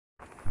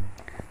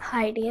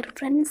Hi dear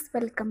friends,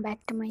 welcome back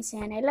to my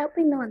channel. അപ്പോൾ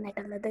ഇന്ന്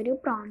വന്നിട്ടുള്ളത് ഒരു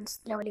പ്രോൺസ്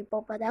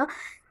ലോലിപോപ്പ്, അതാ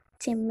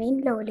ചെമ്മീൻ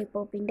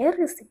ലോലിപോപ്പിൻ്റെ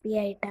റെസിപ്പി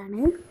ആയിട്ടാണ്.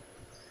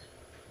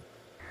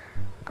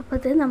 അപ്പോൾ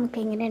ഇത് നമുക്ക്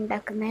എങ്ങനെ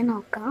ഉണ്ടാക്കുന്നത്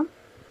നോക്കാം.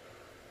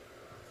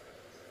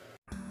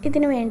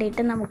 ഇതിന്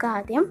വേണ്ടിയിട്ട് നമുക്ക്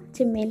ആദ്യം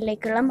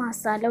ചെമ്മീനിലേക്കുള്ള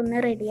മസാല ഒന്ന്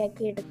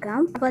റെഡിയാക്കി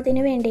എടുക്കാം. അപ്പോൾ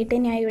അതിന് വേണ്ടിയിട്ട്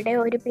ഞാൻ ഇവിടെ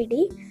ഒരു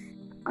പിടി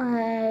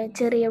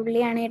ചെറിയ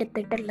ഉള്ളിയാണ്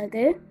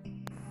എടുത്തിട്ടുള്ളത്.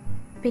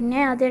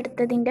 പിന്നെ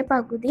അതെടുത്തതിൻ്റെ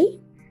പകുതി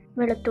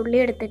വെളുത്തുള്ളി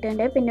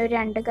എടുത്തിട്ടുണ്ട്. പിന്നെ ഒരു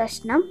 2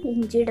 കഷ്ണം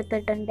ഇഞ്ചി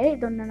എടുത്തിട്ടുണ്ട്.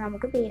 ഇതൊന്ന്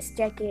നമുക്ക്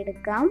പേസ്റ്റ് ആക്കി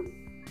എടുക്കാം.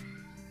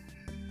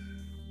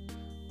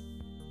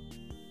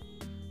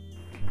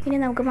 ഇനി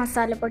നമുക്ക്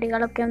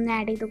മസാലപ്പൊടികളൊക്കെ ഒന്ന്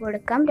ആഡ് ചെയ്ത്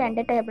കൊടുക്കാം.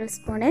 2 ടേബിൾ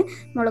സ്പൂണ്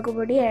മുളക്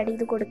പൊടി ആഡ്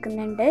ചെയ്ത്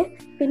കൊടുക്കുന്നുണ്ട്.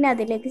 പിന്നെ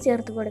അതിലേക്ക്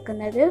ചേർത്ത്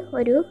കൊടുക്കുന്നത്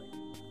 1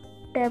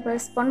 ടേബിൾ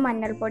സ്പൂൺ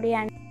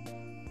മഞ്ഞൾപ്പൊടിയാണ്.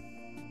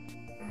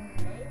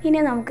 ഇനി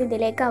നമുക്ക്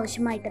ഇതിലേക്ക്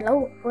ആവശ്യമായിട്ടുള്ള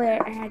ഉപ്പ്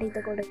ആഡ്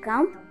ചെയ്ത്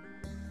കൊടുക്കാം.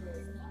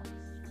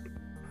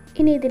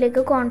 ഇനി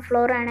ഇതിലേക്ക്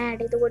കോൺഫ്ലോർ ആണ് ആഡ്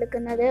ചെയ്ത്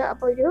കൊടുക്കുന്നത്.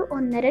 അപ്പോൾ ഒരു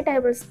 1.5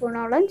 ടേബിൾ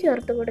സ്പൂണോളം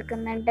ചേർത്ത്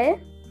കൊടുക്കുന്നുണ്ട്.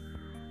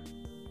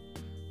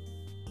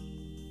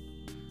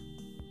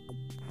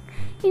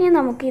 ഇനി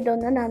നമുക്ക്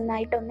ഇതൊന്ന്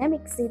നന്നായിട്ടൊന്ന്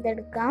മിക്സ്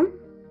ചെയ്തെടുക്കാം.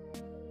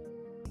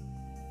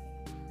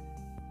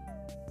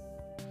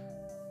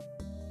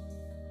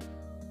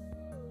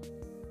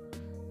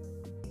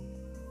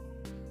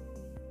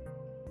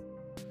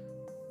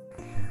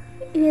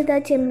 ഇനി ഇതാ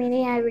ചെമ്മീനെ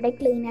ഞാൻ ഇവിടെ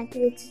ക്ലീൻ ആക്കി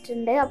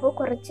വെച്ചിട്ടുണ്ട്. അപ്പോൾ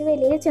കുറച്ച്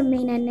വലിയ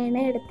ചെമ്മീൻ തന്നെയാണ്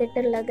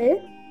എടുത്തിട്ടുള്ളത്.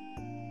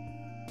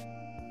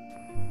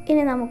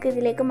 ഇനി നമുക്ക്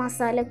ഇതിലേക്ക്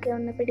മസാല ഒക്കെ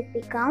ഒന്ന്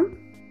പിടിപ്പിക്കാം.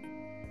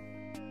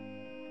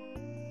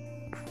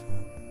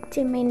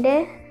 ചെമ്മീൻ്റെ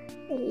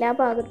എല്ലാ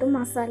ഭാഗത്തും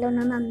മസാല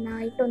ഒന്ന്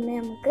നന്നായിട്ടൊന്ന്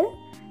നമുക്ക്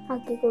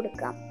ആക്കി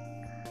കൊടുക്കാം.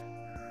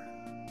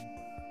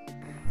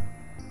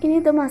 ഇനി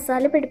ഇത്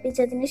മസാല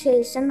പിടിപ്പിച്ചതിന്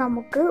ശേഷം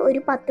നമുക്ക്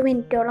ഒരു 10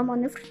 മിനിറ്റോളം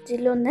ഒന്ന്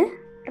ഫ്രിഡ്ജിലൊന്ന്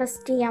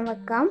റെസ്റ്റ് ചെയ്യാൻ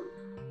വെക്കാം.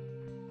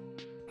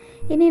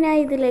 ഇനി ഞാൻ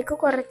ഇതിലേക്ക്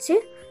കുറച്ച്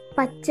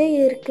പച്ച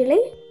ഈർക്കിളി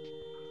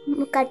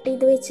കട്ട്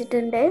ചെയ്ത്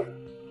വെച്ചിട്ടുണ്ട്.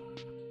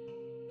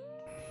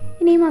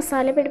 ഇനി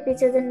മസാല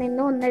പിടിപ്പിച്ചതിൽ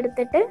നിന്ന്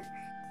ഒന്നെടുത്തിട്ട്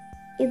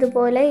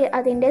ഇതുപോലെ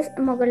അതിൻ്റെ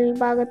മുകൾ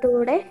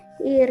ഭാഗത്തുകൂടെ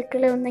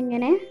ഈർക്കിളി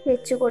ഒന്നിങ്ങനെ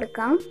വെച്ച്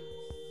കൊടുക്കാം.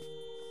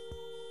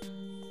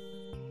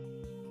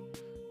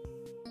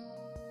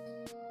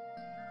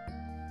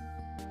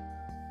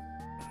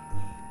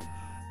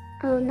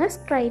 അതൊന്ന്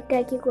സ്ട്രൈറ്റ്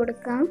ആക്കി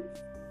കൊടുക്കാം.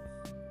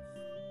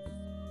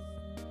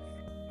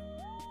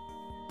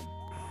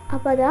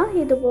 അപ്പോൾ അതാ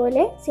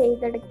ഇതുപോലെ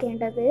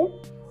ചെയ്തെടുക്കേണ്ടത്.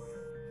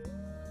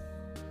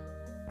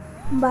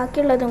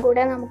 ബാക്കിയുള്ളതും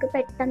കൂടെ നമുക്ക്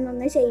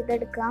പെട്ടെന്നൊന്ന്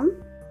ചെയ്തെടുക്കാം.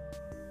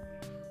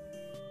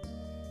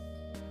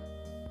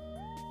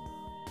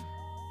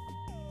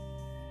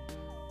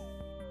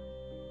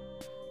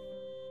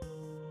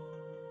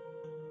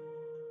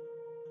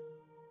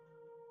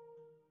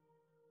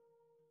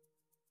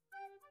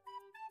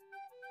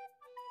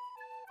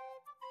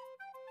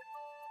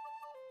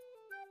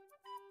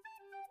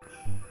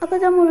 അപ്പോൾ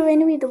ഇത്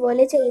മുഴുവനും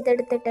ഇതുപോലെ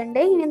ചെയ്തെടുത്തിട്ടുണ്ട്.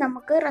 ഇനി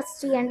നമുക്ക്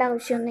റെസ്റ്റ് ചെയ്യേണ്ട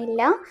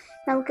ആവശ്യമൊന്നുമില്ല.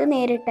 നമുക്ക്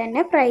നേരിട്ട്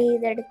തന്നെ ഫ്രൈ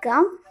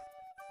ചെയ്തെടുക്കാം.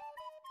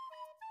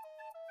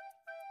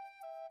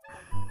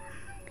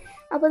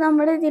 അപ്പോൾ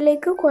നമ്മൾ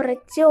ഇതിലേക്ക്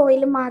കുറച്ച്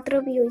ഓയിൽ മാത്രം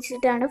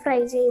ഉപയോഗിച്ചിട്ടാണ് ഫ്രൈ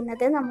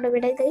ചെയ്യുന്നത്.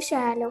 നമ്മളിവിടെ ഇത്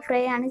ഷാലോ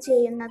ഫ്രൈ ആണ്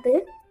ചെയ്യുന്നത്.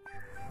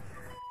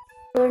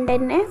 അതുകൊണ്ട്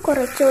തന്നെ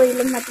കുറച്ച്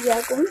ഓയിലും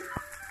മതിയാകും.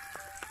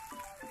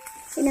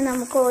 ഇനി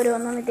നമുക്ക്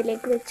ഓരോന്നും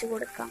ഇതിലേക്ക് വെച്ച്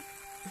കൊടുക്കാം.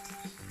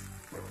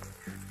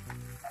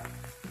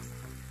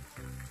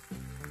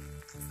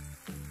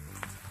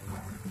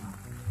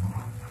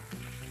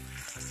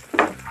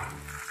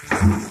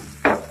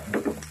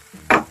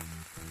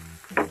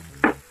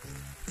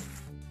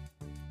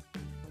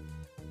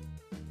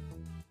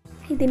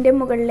 ഇതിൻ്റെ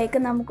മുകളിലേക്ക്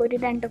നമുക്കൊരു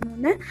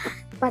 2-3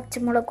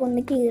 പച്ചമുളക്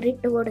ഒന്ന്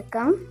കീറിയിട്ട്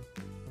കൊടുക്കാം.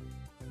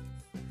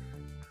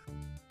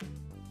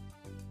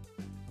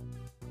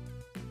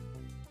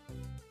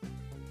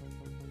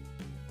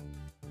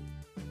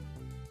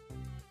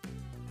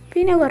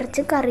 പിന്നെ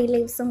കുറച്ച് കറി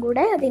ലീവ്സും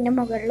കൂടെ അതിൻ്റെ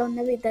മുകളിൽ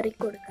ഒന്ന് വിതറി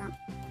കൊടുക്കാം.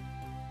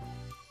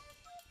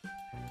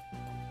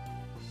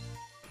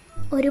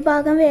 ഒരു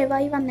ഭാഗം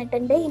വേവായി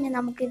വന്നിട്ടുണ്ട്. ഇനി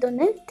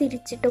നമുക്കിതൊന്ന്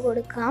തിരിച്ചിട്ട്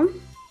കൊടുക്കാം.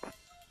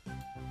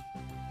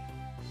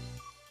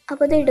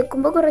 അപ്പോൾ ഇത്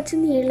എടുക്കുമ്പോൾ കുറച്ച്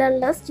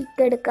നീളമുള്ള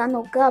സ്റ്റിക്ക് എടുക്കാൻ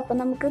നോക്കുക. അപ്പോൾ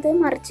നമുക്കിത്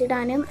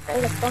മറിച്ചിടാനും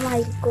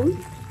എളുപ്പമായിരിക്കും.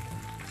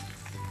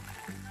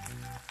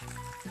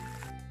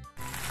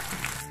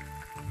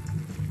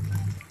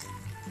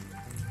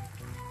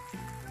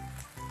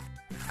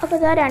 അപ്പോൾ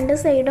ഇതാ 2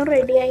 സൈഡും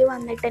റെഡിയായി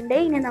വന്നിട്ടുണ്ട്.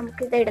 ഇനി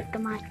നമുക്കിത്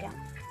എടുത്ത് മാറ്റാം.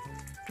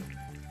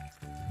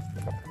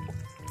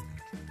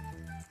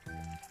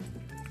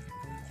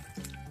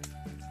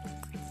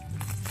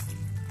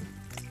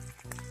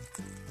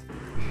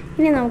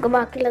 ഇനി നമുക്ക്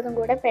ബാക്കിയുള്ളതും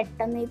കൂടെ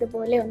പെട്ടെന്ന്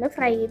ഇതുപോലെ ഒന്ന്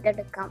ഫ്രൈ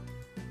ചെയ്തെടുക്കാം.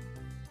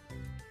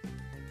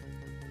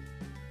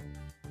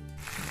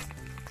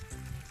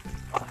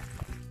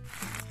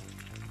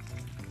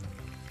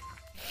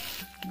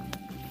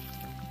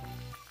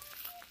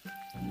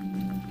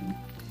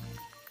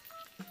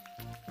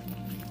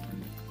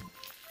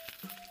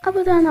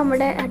 അപ്പോൾ ഇതാ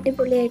നമ്മുടെ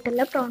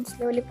അടിപൊളിയായിട്ടുള്ള പ്രോൺസ്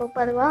ലോലിപോപ്പ്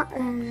അഥവാ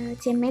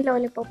ചെമ്മീൻ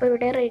ലോലിപോപ്പ്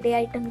ഇവിടെ റെഡി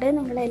ആയിട്ടുണ്ട്.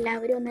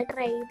 നിങ്ങളെല്ലാവരും ഒന്ന്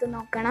ട്രൈ ചെയ്ത്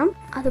നോക്കണം.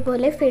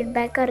 അതുപോലെ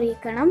ഫീഡ്ബാക്ക്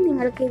അറിയിക്കണം.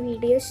 നിങ്ങൾക്ക് ഈ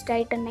വീഡിയോ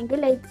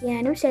ഇഷ്ടമായിട്ടുണ്ടെങ്കിൽ ലൈക്ക്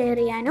ചെയ്യാനും ഷെയർ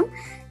ചെയ്യാനും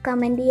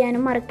കമൻറ്റ്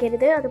ചെയ്യാനും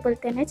മറക്കരുത്. അതുപോലെ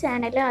തന്നെ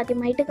ചാനൽ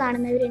ആദ്യമായിട്ട്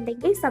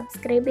കാണുന്നവരുണ്ടെങ്കിൽ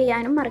സബ്സ്ക്രൈബ്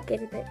ചെയ്യാനും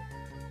മറക്കരുത്.